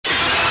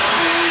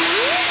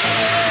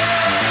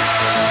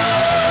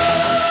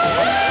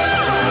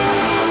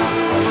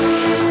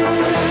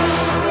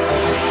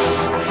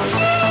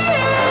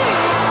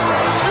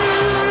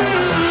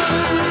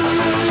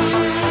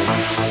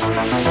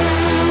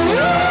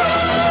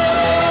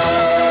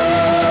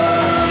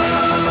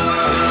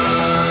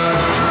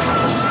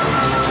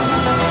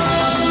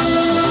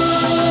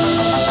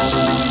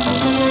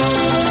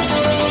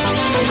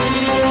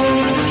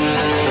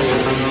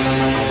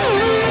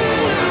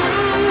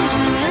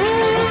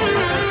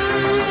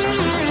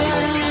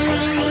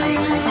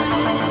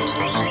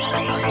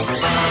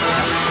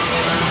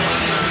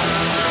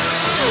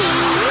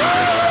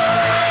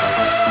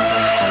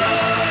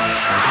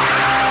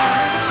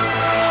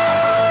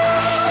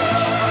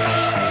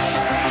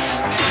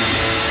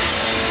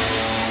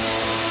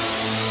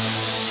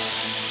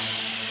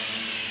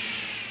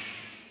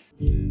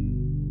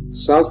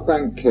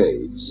Southbank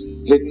Caves,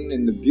 hidden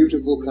in the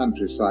beautiful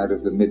countryside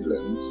of the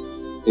Midlands,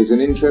 is an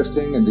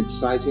interesting and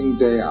exciting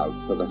day out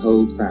for the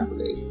whole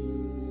family.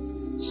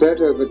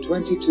 Set over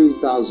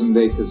 22,000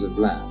 acres of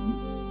land,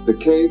 the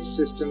cave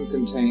system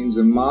contains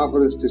a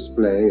marvelous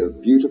display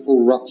of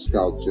beautiful rock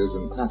sculptures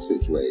and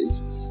passageways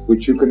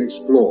which you can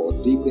explore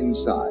deep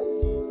inside.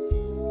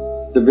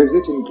 The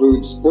visit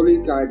includes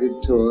fully guided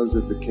tours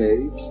of the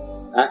caves,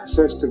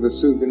 access to the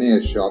souvenir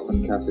shop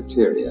and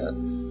cafeteria,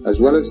 as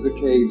well as the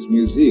cave's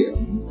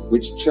museum,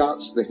 which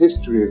charts the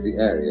history of the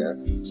area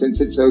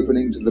since its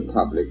opening to the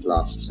public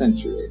last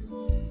century.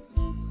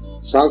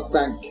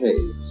 Southbank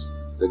Caves,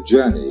 the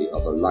journey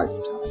of a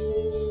lifetime.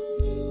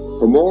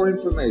 For more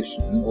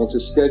information or to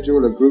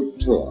schedule a group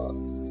tour,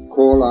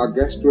 call our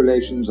guest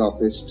relations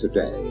office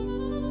today.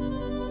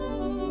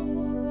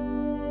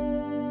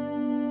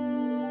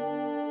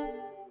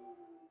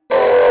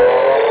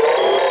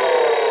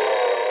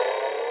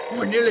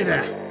 We're nearly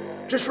there.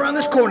 Just round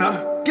this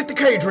corner. Get the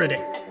cage ready.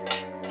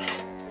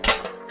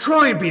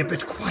 Try and be a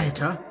bit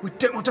quieter. We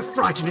don't want to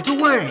frighten it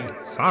away.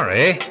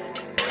 Sorry.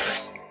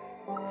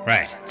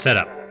 Right, set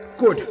up.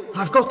 Good.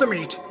 I've got the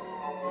meat.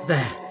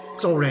 There.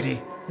 It's all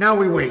ready. Now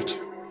we wait.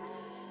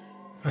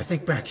 I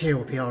think back here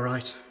will be all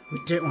right. We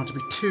don't want to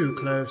be too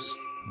close.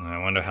 I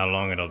wonder how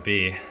long it'll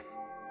be.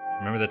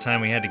 Remember the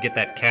time we had to get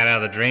that cat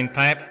out of the drain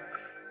pipe?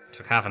 It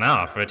took half an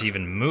hour for it to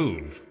even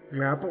move.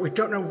 Yeah, but we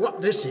don't know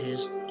what this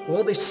is.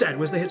 All they said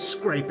was they heard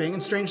scraping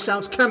and strange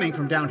sounds coming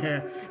from down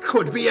here. It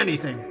could be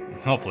anything.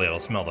 Hopefully it'll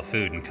smell the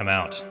food and come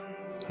out.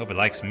 Hope it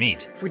likes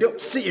meat. If we don't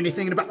see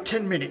anything in about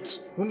 10 minutes,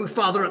 we'll move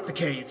farther up the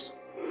caves.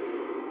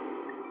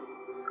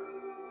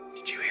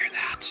 Did you hear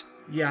that?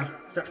 Yeah,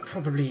 that's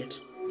probably it.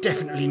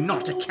 Definitely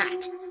not a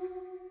cat.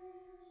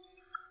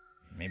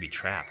 Maybe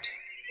trapped.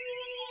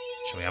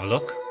 Shall we have a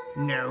look?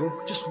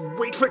 No, just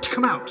wait for it to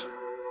come out.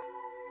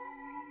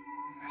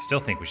 I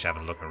still think we should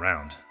have a look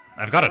around.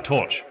 I've got a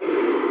torch.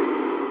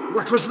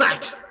 What was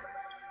that?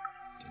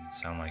 Didn't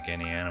sound like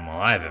any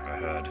animal I've ever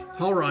heard.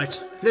 All right,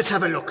 let's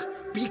have a look.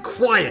 Be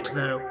quiet,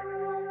 though.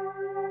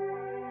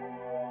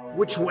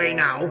 Which way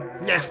now?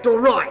 Left or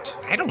right?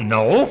 I don't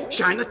know.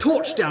 Shine the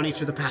torch down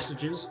each of the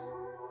passages.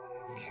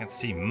 Can't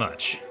see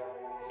much.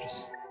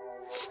 Just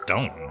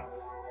stone.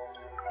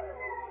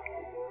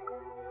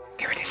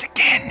 There it is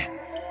again.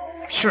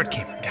 I'm sure it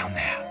came from down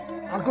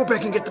there. I'll go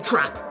back and get the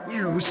trap.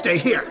 You stay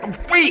here. Oh,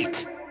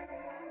 wait!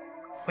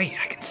 Wait,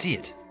 I can see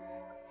it.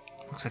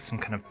 Looks like some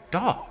kind of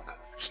dog.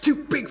 It's too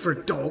big for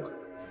a dog.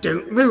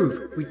 Don't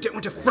move. We don't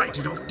want to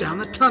frighten it off down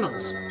the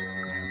tunnels.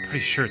 I'm pretty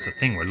sure it's the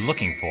thing we're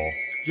looking for.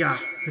 Yeah,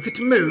 if it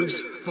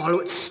moves, follow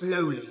it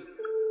slowly.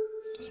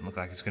 Doesn't look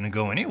like it's gonna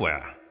go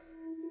anywhere.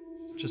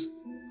 Just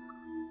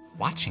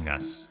watching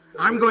us.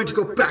 I'm going to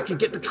go back and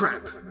get the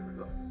trap.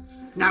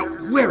 Now,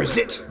 where is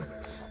it?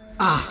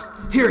 Ah,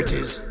 here it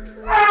is.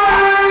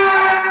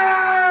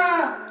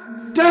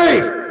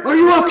 Dave! Are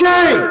you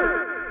okay?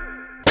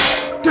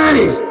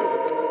 Dave!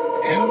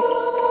 Help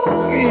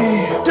me.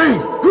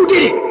 Dave! Who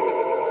did it?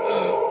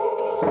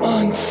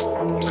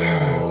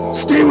 Monster.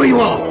 Stay where you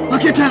are! I'll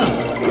get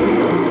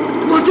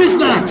down! What is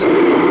that?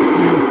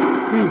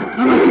 No,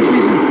 I'm out of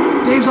season.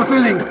 Dave's off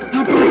filling.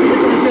 I'm bad for the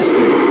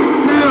digestion.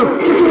 No!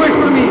 Get away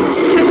from me!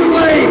 Get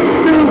away!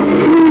 No!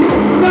 Please!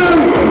 No!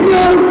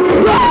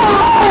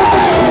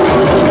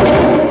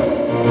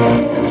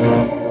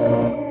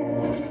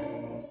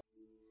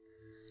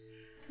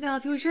 Now,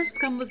 if you just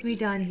come with me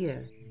down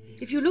here.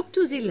 If you look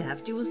to the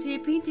left, you will see a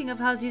painting of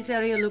how this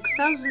area looked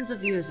thousands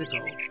of years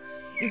ago.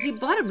 In the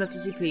bottom left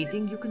of the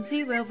painting, you can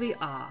see where we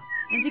are,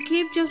 and the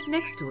cave just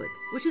next to it,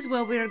 which is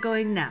where we are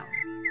going now.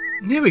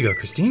 Here we go,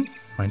 Christine.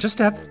 Mind your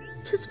step.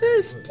 'Tis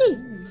very steep.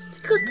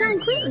 It goes down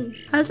quickly,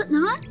 has it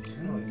not?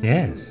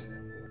 Yes.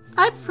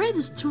 I pray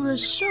this tour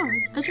is short.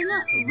 I do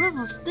not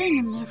revel staying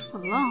in there for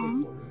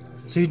long.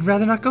 So you'd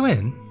rather not go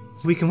in?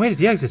 We can wait at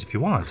the exit if you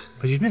want,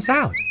 but you'd miss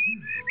out.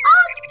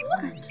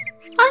 What?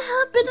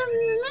 I have been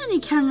in many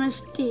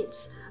cameras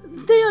deeps.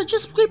 They are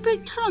just great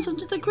big tunnels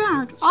under the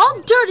ground, all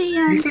dirty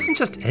and... This isn't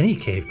just any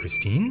cave,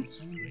 Christine.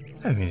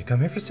 I've been to come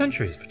here for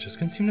centuries, but just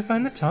couldn't seem to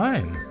find the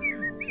time.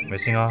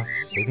 Racing off,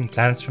 saving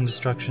planets from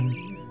destruction,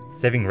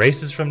 saving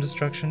races from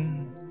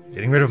destruction,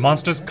 getting rid of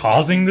monsters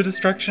causing the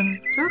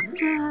destruction.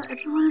 Doctor,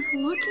 everyone is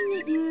looking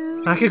at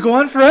you. I could go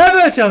on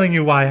forever telling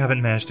you why I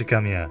haven't managed to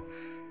come here.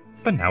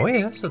 But now we're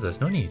here, so there's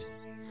no need.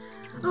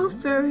 Oh,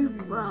 very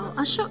well.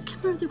 I shall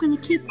care if they're going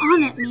to keep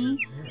on at me.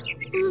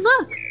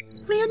 Look,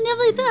 we are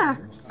nearly there.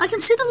 I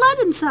can see the light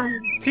inside.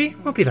 See,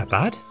 won't be that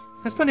bad.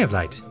 There's plenty of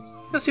light.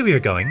 You'll see where you're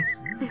going.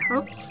 I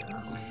hope so.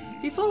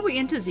 Before we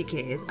enter the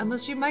cave, I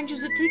must remind you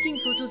that taking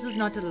photos is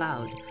not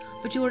allowed,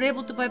 but you are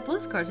able to buy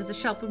postcards at the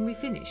shop when we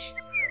finish.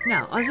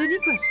 Now, are there any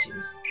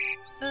questions?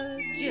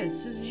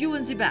 Yes, it's you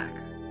in the back.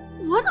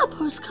 What are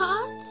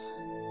postcards?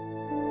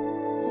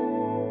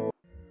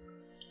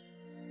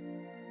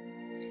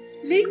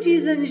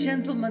 Ladies and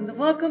gentlemen,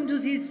 welcome to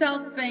the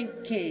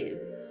Southbank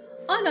Caves.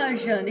 On our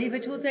journey,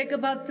 which will take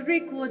about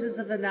 3/4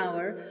 of an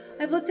hour,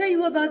 I will tell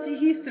you about the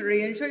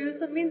history and show you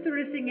some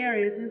interesting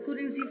areas,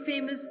 including the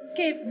famous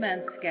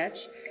caveman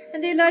sketch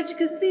and a large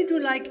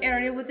cathedral-like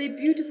area with a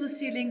beautiful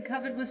ceiling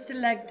covered with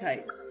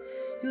stalactites.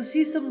 You'll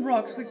see some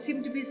rocks which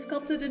seem to be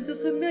sculpted into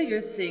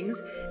familiar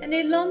things, and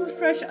a long,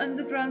 fresh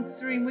underground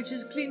stream which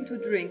is clean to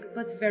drink,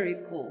 but very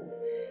cold.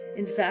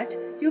 In fact,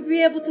 you'll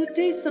be able to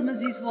taste some of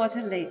this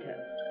water later.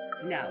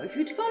 Now, if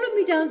you'd follow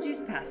me down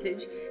this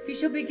passage, we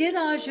shall begin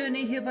our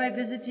journey here by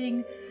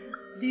visiting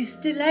the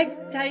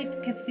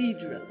Stalactite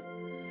Cathedral.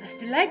 A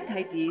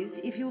stalactite is,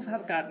 if you've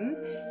forgotten,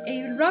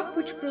 a rock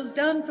which grows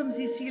down from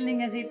the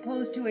ceiling as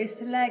opposed to a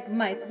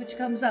stalagmite which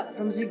comes up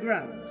from the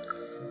ground.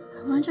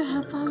 I wonder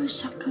how far we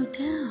shall go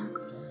down.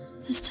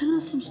 This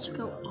tunnel seems to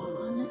go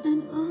on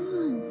and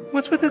on.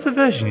 What's with this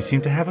aversion you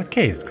seem to have with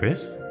caves,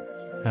 Chris?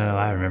 Oh,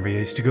 I remember you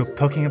used to go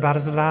poking about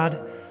as a lad,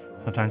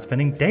 sometimes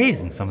spending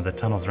days in some of the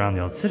tunnels around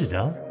the old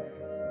citadel.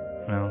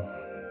 Well,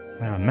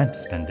 I never meant to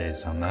spend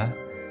days down there.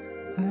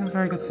 I didn't have a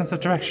very good sense of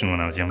direction when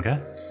I was younger.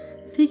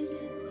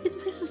 These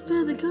places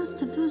bear the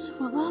ghosts of those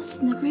who were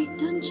lost in the great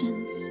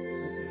dungeons.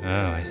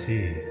 Oh, I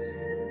see.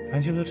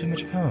 Finds you a little too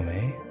much of home,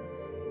 eh?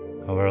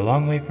 Well, we're a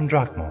long way from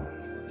Drachmore.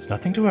 There's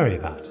nothing to worry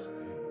about.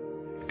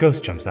 If a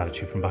ghost jumps out at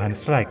you from behind a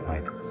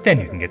stalagmite, then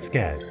you can get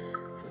scared.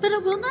 But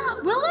it will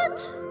not, will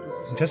it?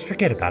 Just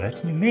forget about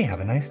it, and you may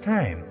have a nice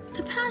time.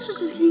 The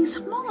passage is getting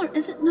smaller,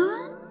 is it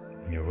not?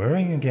 You're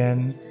worrying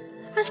again.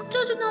 I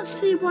still do not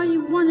see why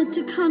you wanted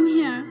to come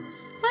here.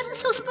 What is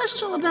so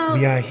special about...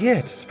 We are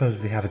here to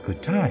supposedly have a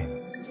good time.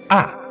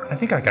 I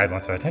think our guide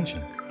wants our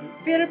attention.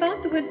 We are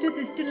about to enter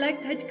the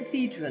Stalactite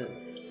Cathedral.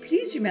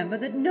 Please remember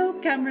that no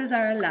cameras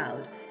are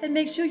allowed, and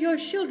make sure your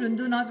children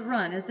do not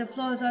run as the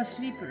floors are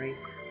slippery.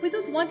 We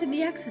don't want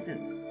any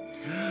accidents.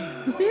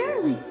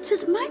 Verily,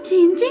 'tis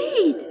mighty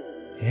indeed.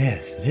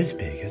 Yes, it is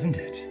big, isn't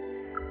it?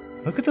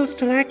 Look at those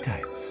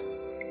stalactites.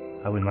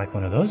 I wouldn't like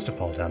one of those to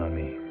fall down on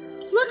me.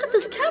 Look at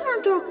this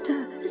cavern,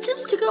 Doctor. It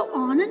seems to go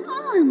on and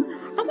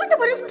on. I wonder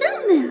what is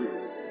down there.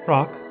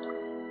 Rock?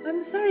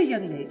 I'm sorry,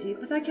 young lady,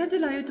 but I can't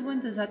allow you to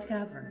enter that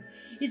cavern.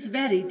 It's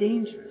very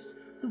dangerous.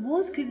 The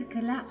walls could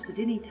collapse at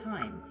any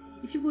time.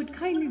 If you would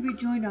kindly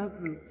rejoin our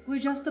group, we're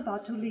just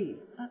about to leave.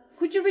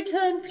 Could you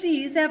return,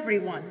 please,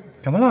 everyone?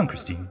 Come along,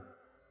 Christine.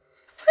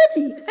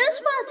 Pretty, I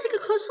just want to take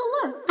a closer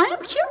look. I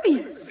am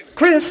curious.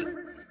 Chris!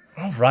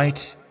 All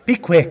right, be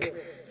quick.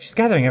 She's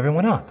gathering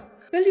everyone up.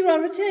 Will you all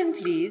return,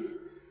 please?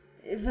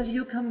 Will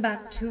you come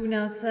back too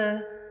now,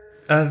 sir?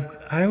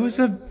 I was,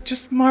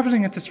 just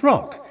marveling at this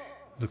rock.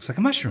 Looks like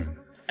a mushroom.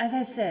 As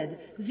I said,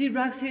 the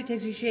rocks here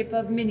take the shape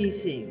of many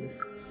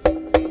things.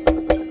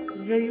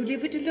 Will you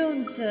leave it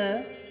alone,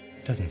 sir?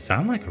 Doesn't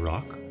sound like a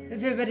rock.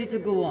 We're ready to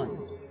go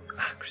on.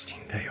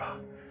 Christine, there you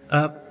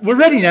are. We're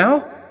ready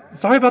now.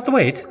 Sorry about the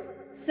wait.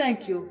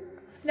 Thank you.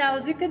 Now,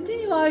 as we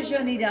continue our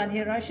journey down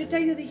here, I should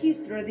tell you the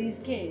history of these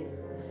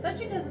caves.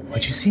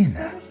 What'd you see in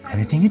there?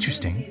 Anything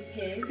interesting?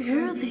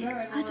 Verily,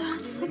 I thought I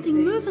saw something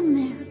moving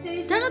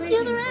there. Down at the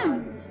other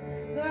end.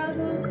 There are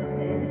those who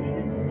say that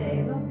even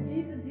today, most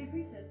deep and deep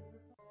recesses.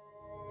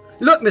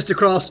 Look, Mr.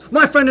 Cross,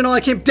 my friend and I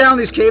came down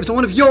these caves on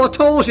one of your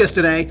tours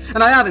yesterday,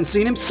 and I haven't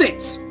seen him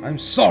since. I'm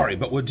sorry,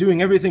 but we're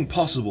doing everything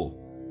possible.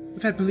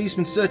 We've had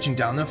policemen searching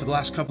down there for the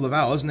last couple of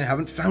hours, and they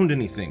haven't found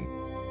anything.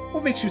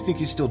 What makes you think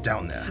he's still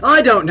down there?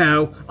 I don't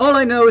know. All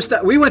I know is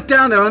that we went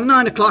down there on the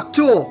 9 o'clock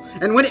tour,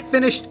 and when it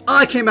finished,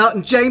 I came out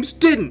and James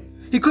didn't.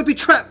 He could be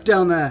trapped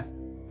down there.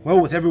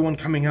 Well, with everyone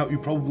coming out, you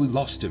probably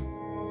lost him.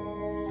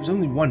 There's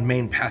only one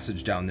main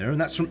passage down there, and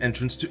that's from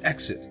entrance to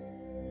exit.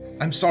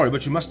 I'm sorry,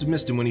 but you must have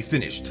missed him when he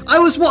finished. I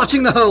was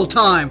watching the whole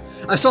time.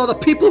 I saw the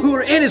people who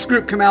were in his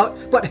group come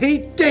out, but he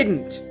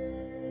didn't.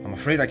 I'm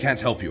afraid I can't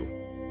help you.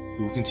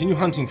 We will continue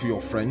hunting for your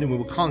friend, and we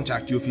will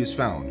contact you if he is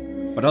found.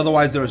 But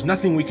otherwise, there is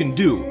nothing we can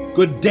do.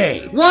 Good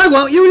day. Why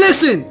won't you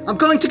listen? I'm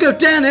going to go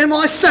down there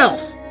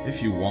myself.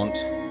 If you want.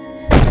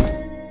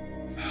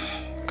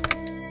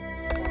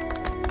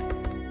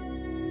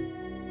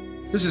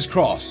 This is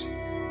Cross.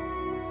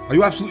 Are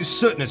you absolutely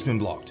certain it's been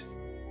blocked?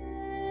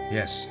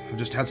 Yes, I've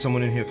just had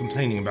someone in here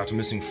complaining about a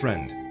missing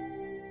friend.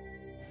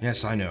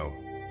 Yes, I know.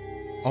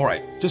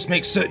 Alright, just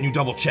make certain you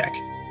double check.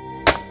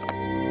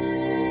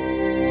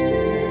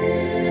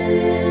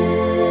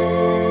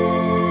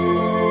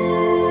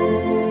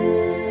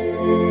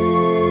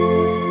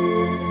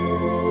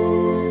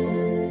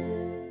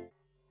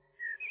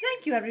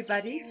 Thank you,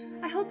 everybody.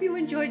 I hope you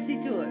enjoyed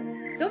the tour.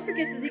 Don't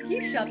forget that the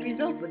gift shop is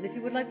open if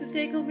you would like to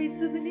take home a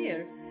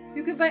souvenir.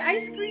 You can buy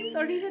ice creams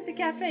or eat at the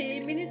cafe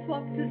a minute's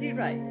walk to the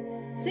right.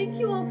 Thank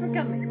you all for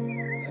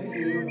coming. Thank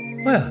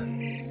you. Well,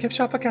 gift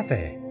shop or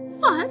cafe?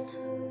 What?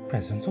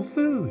 Presents or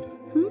food?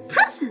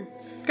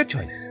 Presents. Good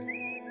choice.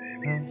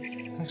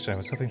 Actually, I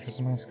was hoping for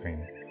some ice cream.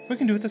 We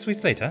can do with the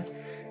sweets later.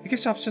 The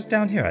gift shop's just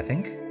down here, I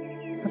think.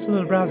 Perhaps a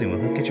little browsing will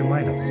help get your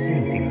mind off of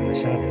seeing things in the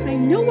shadows.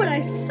 I know what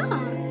I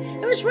saw.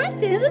 It was right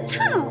there in the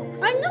tunnel.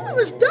 I know it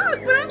was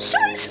dark, but I'm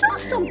sure I saw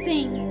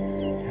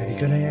something. Have you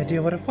got any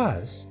idea what it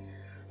was?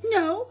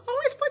 No,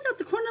 always put out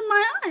the corner of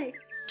my eye.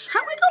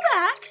 Shall we go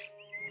back?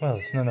 Well,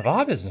 it's none of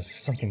our business if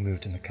something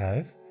moved in the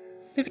cave.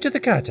 Leave it to the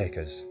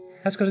caretakers.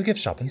 Let's go to the gift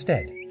shop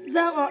instead.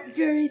 Thou art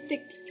very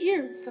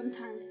thick-eared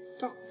sometimes,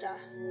 Doctor.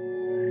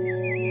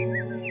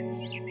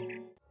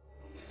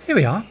 Here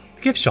we are,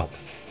 the gift shop.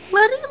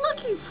 What are you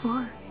looking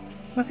for?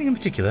 Nothing in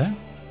particular.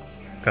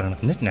 Got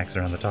enough knickknacks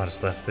around the TARDIS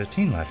to last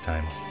 13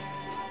 lifetimes.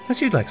 Unless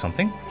you'd like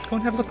something, go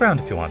and have a look round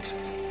if you want.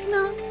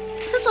 No,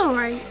 'tis all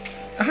right.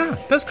 Aha,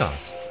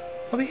 postcards.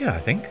 Over here, I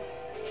think.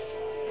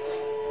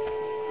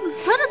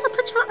 That is a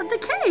picture of the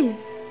cave.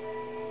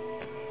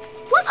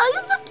 What are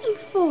you looking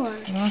for?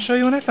 I'll show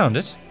you when I found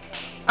it.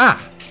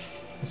 Ah!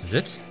 This is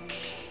it.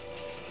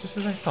 Just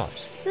as I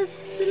thought. The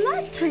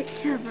stalactite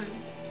cavern.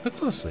 Look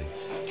closely.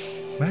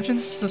 Imagine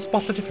this is a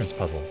spot the difference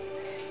puzzle.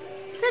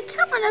 The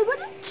cavern I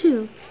went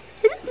into.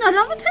 It is not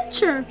on the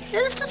picture. It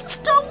is just a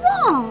stone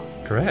wall.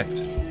 Correct.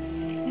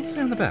 What's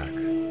on the back?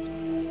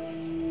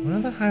 One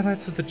of the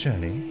highlights of the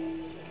journey,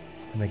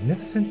 a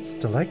magnificent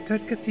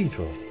stalactite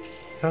cathedral,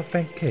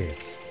 Southbank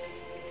Caves.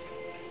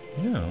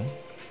 You know,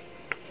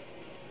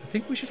 I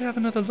think we should have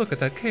another look at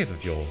that cave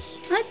of yours.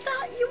 I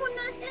thought you were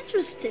not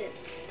interested.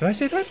 Did I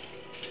say that?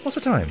 What's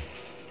the time?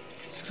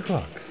 6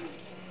 o'clock.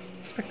 I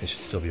expect they should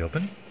still be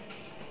open.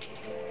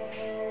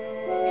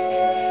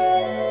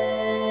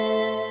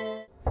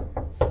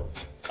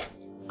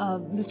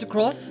 Mr.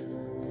 Cross?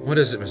 What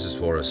is it, Mrs.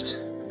 Forrest?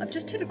 I've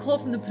just had a call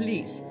from the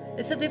police.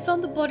 They said they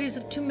found the bodies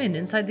of 2 men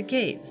inside the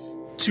caves.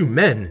 2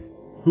 men?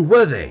 Who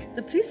were they?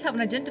 The police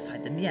haven't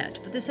identified them yet,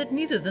 but they said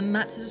neither of them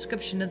matched the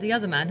description of the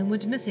other man who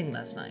went missing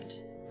last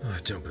night. Oh,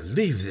 I don't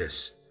believe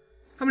this.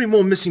 How many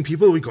more missing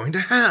people are we going to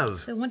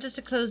have? They want us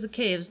to close the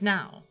caves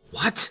now,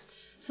 What?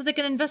 so they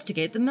can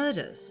investigate the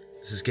murders.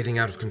 This is getting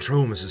out of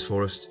control, Mrs.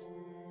 Forrest.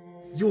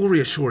 You'll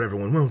reassure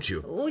everyone, won't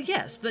you? Oh,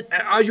 yes, but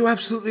Are you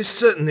absolutely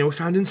certain they were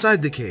found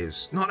inside the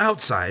caves, not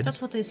outside?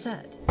 that's what they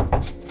said.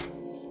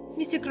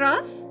 Mr.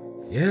 Cross?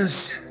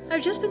 Yes.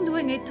 I've just been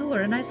doing a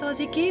tour and I saw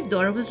the cave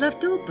door was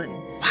left open.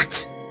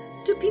 What?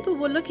 2 people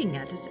were looking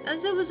at it,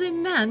 as there was a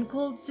man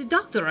called the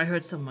Doctor, I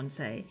heard someone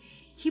say.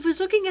 He was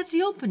looking at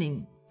the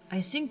opening.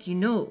 I think he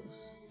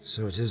knows.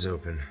 So it is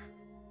open.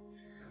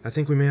 I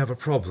think we may have a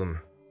problem.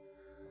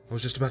 I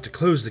was just about to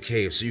close the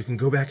cave so you can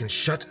go back and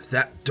shut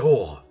that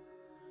door.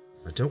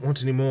 I don't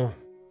want any more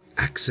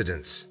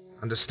accidents.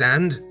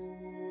 Understand?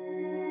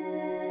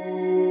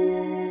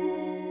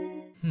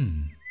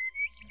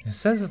 It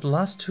says that the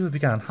last 2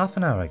 began half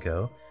an hour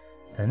ago,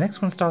 and the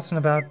next one starts in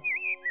about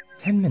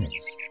 10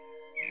 minutes.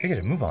 We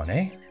gotta move on,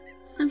 eh?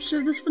 I'm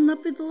sure this will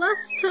not be the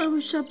last time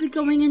we shall be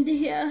going into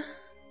here.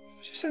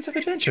 What's your sense of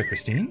adventure,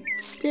 Christine?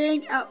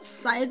 Staying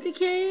outside the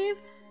cave?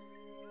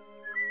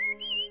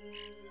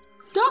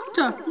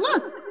 Doctor,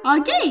 look! Our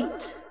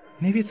gate!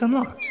 Maybe it's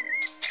unlocked.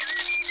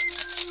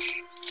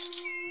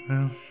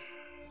 Well,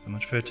 so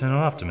much for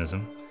eternal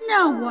optimism.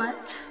 Now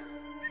what?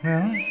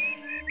 Well,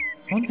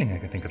 it's one thing I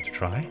could think of to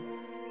try.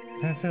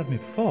 It failed me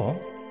before,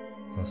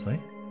 mostly.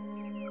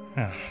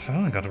 Ah, if I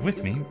only got it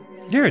with me.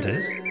 Here it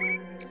is.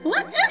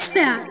 What is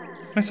that?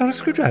 My sonic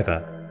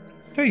screwdriver.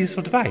 Very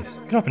useful device.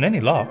 Can open any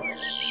lock.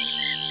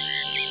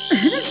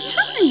 It is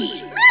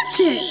turning!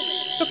 Magic!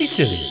 Don't be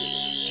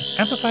silly. Just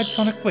amplified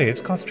sonic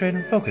waves concentrated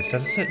and focused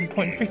at a certain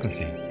point in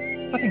frequency.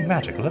 Nothing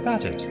magical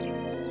about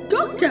it.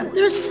 Doctor,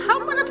 there's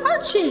someone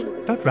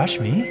approaching! Don't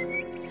rush me.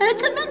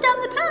 It's a man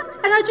down the path,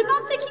 and I do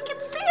not think he can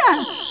see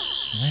us!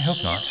 I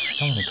hope not. I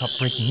don't want to caught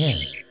breaking in.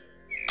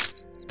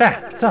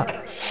 There, it's up.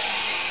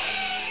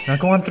 Now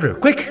go on through,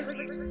 quick!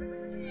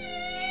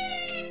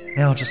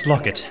 Now just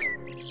lock it.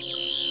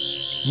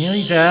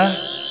 Nearly there.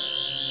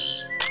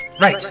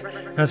 Right,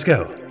 let's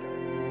go.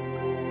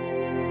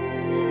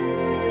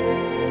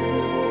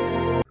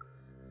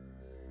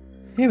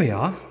 Here we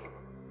are.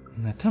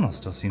 And that tunnel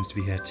still seems to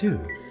be here too.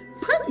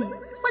 Pretty,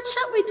 what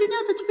shall we do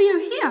now that we are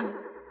here?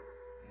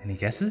 Any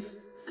guesses?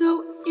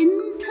 Go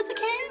into the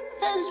cave?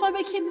 That is why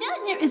we came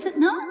down here, is it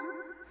not?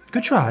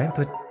 Good try,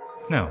 but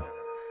no.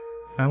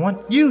 I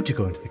want you to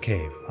go into the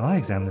cave. While I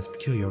examine this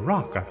peculiar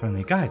rock our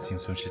friendly guide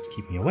seems so anxious to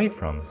keep me away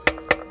from.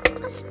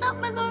 Does not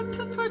my lord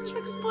prefer to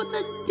explore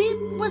the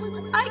deepest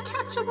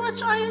eye-catcher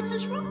which eye on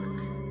his rock?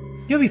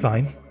 You'll be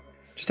fine.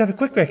 Just have a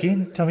quick recce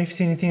and tell me if you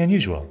see anything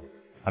unusual.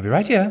 I'll be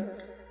right here.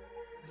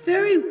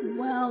 Very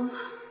well.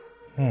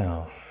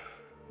 Now,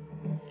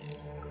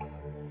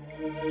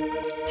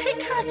 Take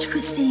courage,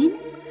 Christine.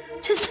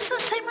 Just the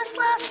same as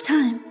last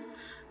time.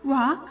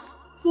 Rocks,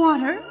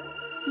 water.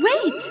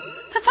 Wait!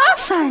 The far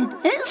side!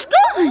 It is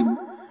gone!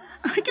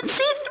 I can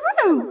see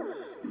through!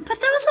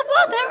 But there was a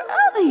wall there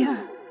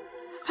earlier.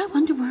 I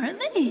wonder where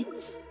it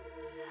leads.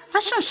 I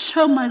shall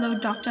show my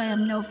Lord Doctor I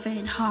am no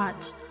faint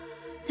heart.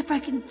 If I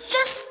can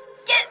just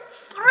get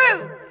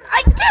through!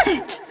 I did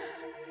it!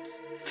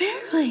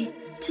 Verily,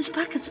 'tis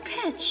black as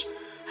pitch.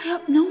 I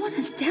hope no one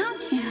is down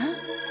here.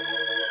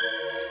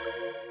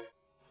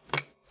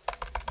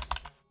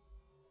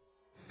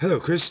 Hello,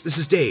 Chris. This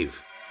is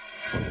Dave.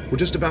 We're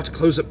just about to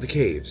close up the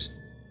caves.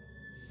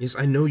 Yes,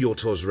 I know your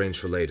tour's arranged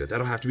for later.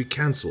 That'll have to be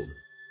cancelled.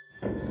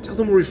 Tell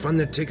them we'll refund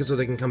their tickets so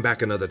they can come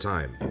back another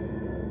time.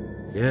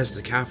 Yes,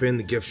 the cafe and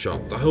the gift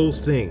shop, the whole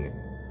thing.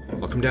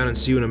 I'll come down and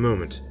see you in a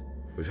moment.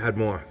 We've had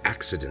more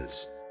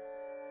accidents.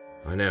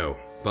 I know.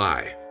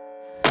 Bye.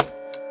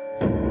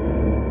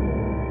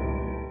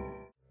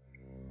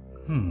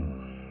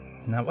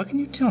 Now what can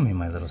you tell me,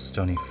 my little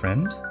stony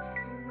friend?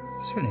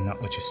 Certainly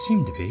not what you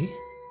seem to be.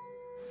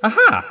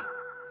 Aha!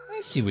 I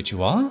see what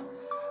you are.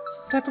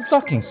 Some type of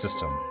locking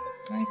system.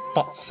 I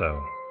thought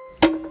so.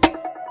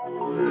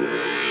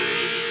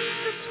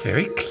 That's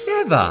very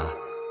clever.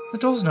 The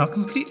door's now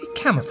completely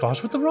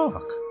camouflaged with the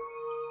rock.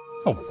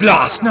 Oh,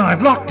 blast! Now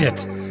I've locked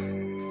it!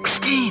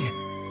 Christine!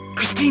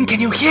 Christine, can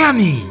you hear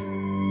me?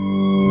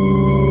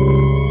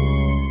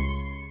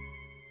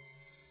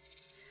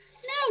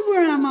 Now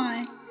where am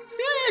I?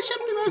 Really, I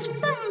shouldn't be lost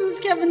forever in this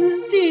cabin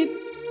this deep.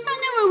 I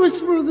knew I was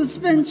through this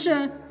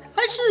venture.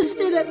 I should have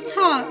stayed up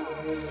top.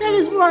 That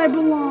is where I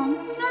belong.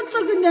 Not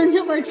soaking down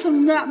here like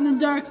some rat in the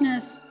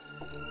darkness.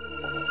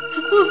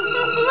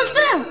 Who's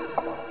there?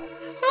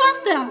 Who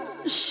out there?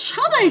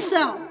 Show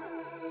thyself!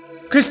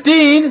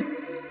 Christine!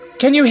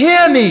 Can you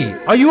hear me?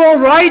 Are you all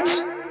right?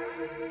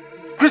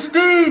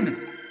 Christine!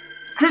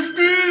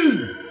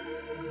 Christine!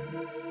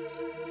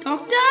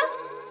 Doctor?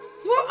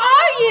 Where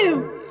are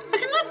you? I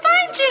cannot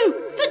find you!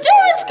 The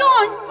door is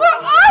gone! Where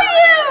are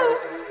you?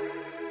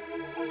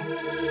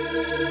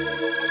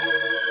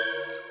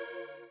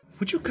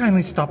 Would you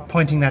kindly stop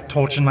pointing that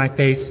torch in my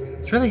face?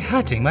 It's really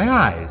hurting my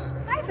eyes.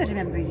 I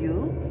remember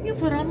you. You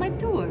were on my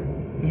tour.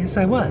 Yes,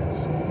 I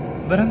was.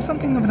 But I'm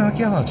something of an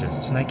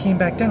archaeologist, and I came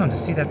back down to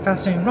see that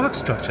fascinating rock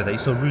structure that you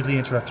so rudely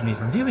interrupted me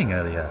from viewing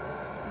earlier.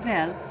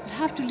 Well, you'll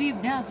have to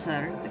leave now,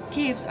 sir. The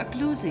caves are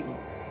closing.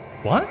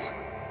 What?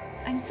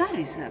 I'm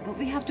sorry, sir, but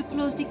we have to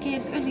close the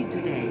caves early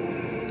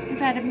today. We've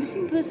had a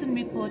missing person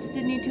reported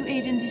and need to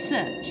aid in the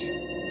search.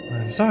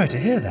 I'm sorry to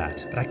hear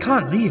that, but I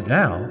can't leave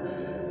now.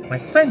 My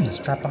friend is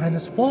trapped behind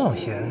this wall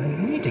here, and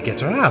I need to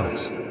get her out.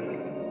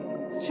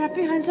 Trapped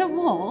behind that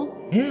wall?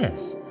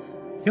 Yes.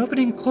 The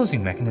opening and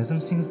closing mechanism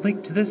seems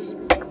linked to this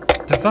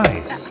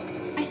device.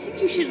 I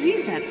think you should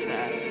leave that,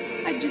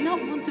 sir. I do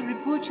not want to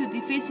report you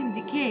defacing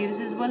the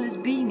caves as well as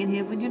being in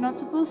here when you're not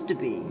supposed to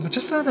be. But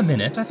just another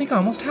minute, I think I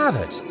almost have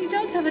it. You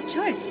don't have a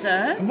choice,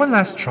 sir. One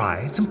last try.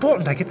 It's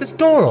important I get this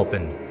door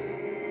open.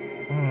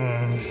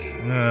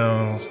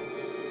 No.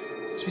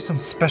 Must be some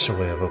special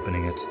way of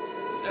opening it.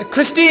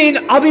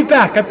 Christine, I'll be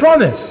back, I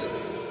promise.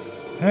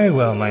 Very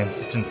well, my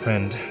insistent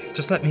friend.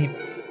 Just let me...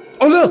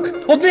 Oh,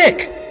 look! Old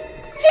Nick!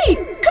 Hey,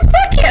 come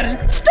back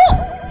here! Stop!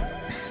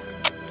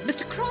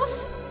 Mr.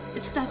 Cross,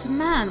 it's that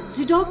man,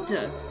 the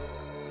doctor.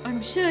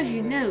 I'm sure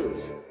he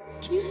knows.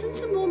 Can you send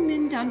some more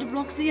men down to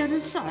block the other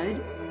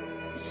side?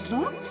 It's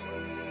locked?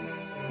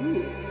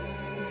 Good.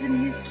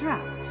 Then he's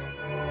trapped.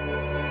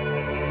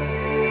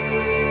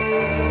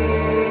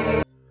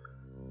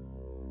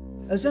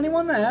 Is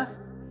anyone there?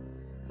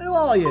 Who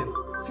are you?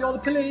 If you're the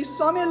police,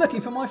 I'm here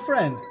looking for my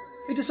friend.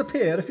 He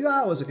disappeared a few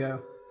hours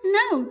ago.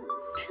 No,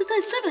 'tis thy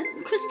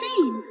servant,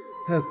 Christine.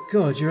 Oh,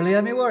 good, you really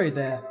had me worried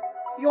there.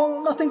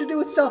 You're nothing to do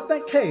with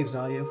Southbank Caves,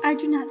 are you? I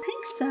do not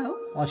think so.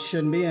 I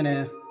shouldn't be in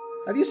here.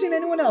 Have you seen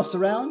anyone else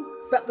around?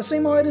 About the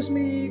same height as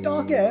me,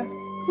 dark hair?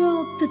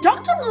 Well, the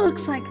doctor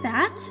looks like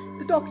that.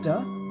 The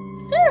doctor?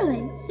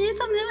 Surely,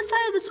 he's on the other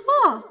side of this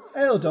wall.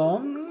 Hold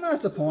on,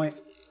 that's a point.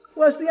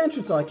 Where's the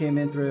entrance I came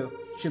in through?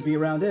 Should be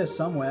around here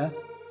somewhere.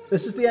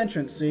 This is the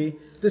entrance, see?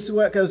 This is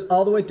where it goes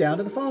all the way down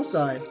to the far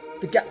side.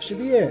 The gap should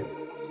be here.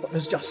 But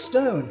there's just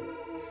stone.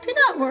 Do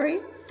not worry.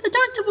 The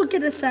doctor will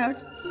get us out.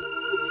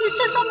 He's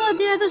just on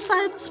the other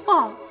side of this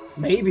wall.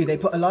 Maybe they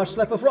put a large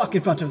slab of rock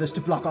in front of this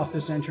to block off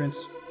this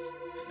entrance.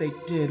 If they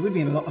did, we'd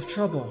be in a lot of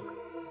trouble.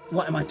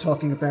 What am I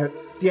talking about?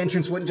 The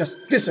entrance wouldn't just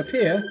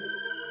disappear.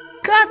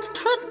 God's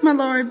truth, my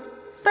lord.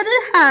 But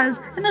it has,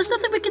 and there's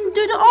nothing we can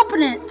do to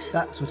open it.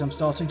 That's what I'm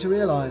starting to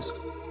realise.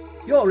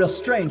 You're a real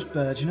strange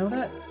bird, you know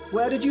that?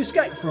 Where did you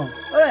escape from?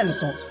 A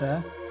Renaissance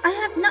fair? I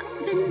have not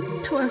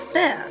been to a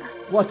fair.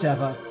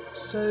 Whatever.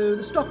 So,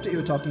 this doctor you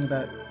were talking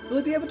about, will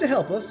he be able to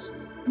help us?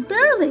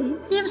 Barely.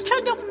 He was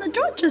trying to open the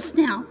door just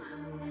now.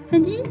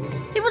 And he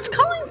was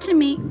calling to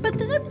me, but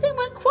then everything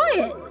went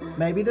quiet.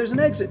 Maybe there's an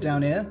exit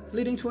down here,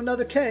 leading to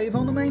another cave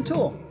on the main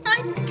tour.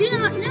 I do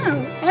not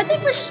know. I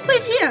think we should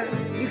wait here.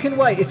 You can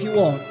wait if you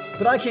want,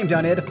 but I came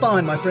down here to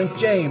find my friend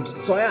James,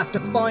 so I have to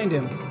find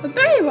him.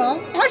 Very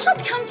well. I shall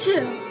come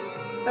too.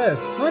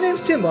 Oh, my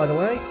name's Tim, by the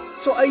way.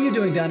 So what are you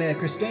doing down here,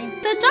 Christine?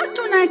 The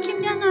doctor and I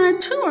came down on a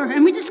tour,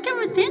 and we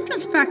discovered the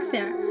entrance back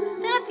there.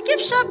 Then at the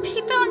gift shop,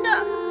 he found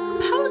a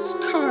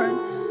postcard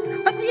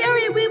of the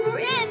area we were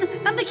in,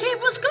 and the cave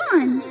was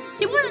gone.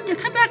 He wanted to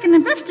come back and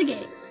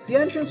investigate. The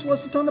entrance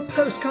wasn't on the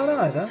postcard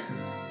either.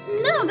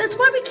 No, that's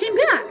why we came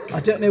back. I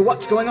don't know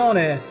what's going on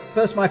here.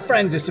 First my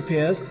friend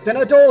disappears, then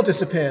her door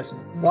disappears.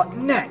 What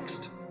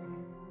next?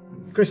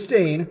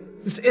 Christine,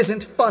 this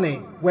isn't funny.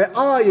 Where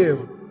are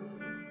you?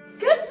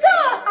 Good sir,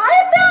 I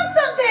have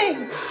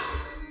found something.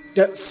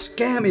 Don't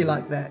scare me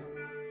like that.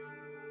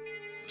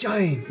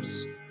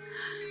 James.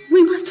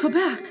 We must go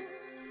back.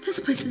 This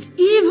place is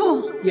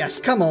evil. Yes,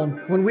 come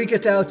on. When we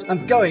get out,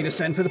 I'm going to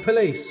send for the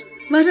police.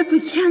 But if we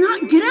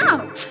cannot get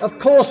out? Of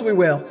course we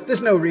will.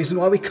 There's no reason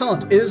why we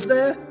can't, is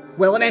there?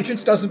 Well, an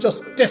entrance doesn't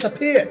just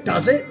disappear,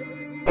 does it?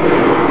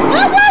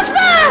 What was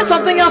that?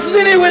 Something else is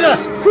in here with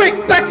us!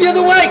 Quick, back the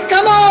other way!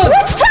 Come on!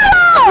 Let's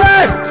tunnel!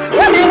 Left!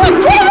 What kind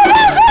of cavern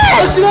is it?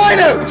 How should I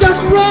know?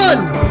 Just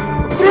run!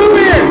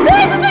 Through here!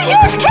 This is a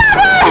huge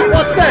cavern!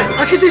 What's that?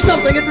 I can see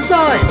something at the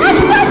side! I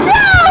do not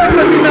know! It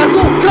could be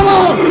metal! Come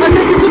on! I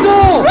think it's a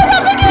door! I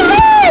don't think it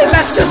is!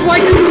 Let's just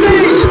wait and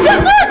see!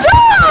 There's no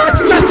door!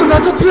 It's just a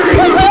metal plate!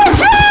 It's a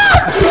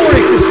trap!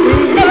 Sorry, Christine.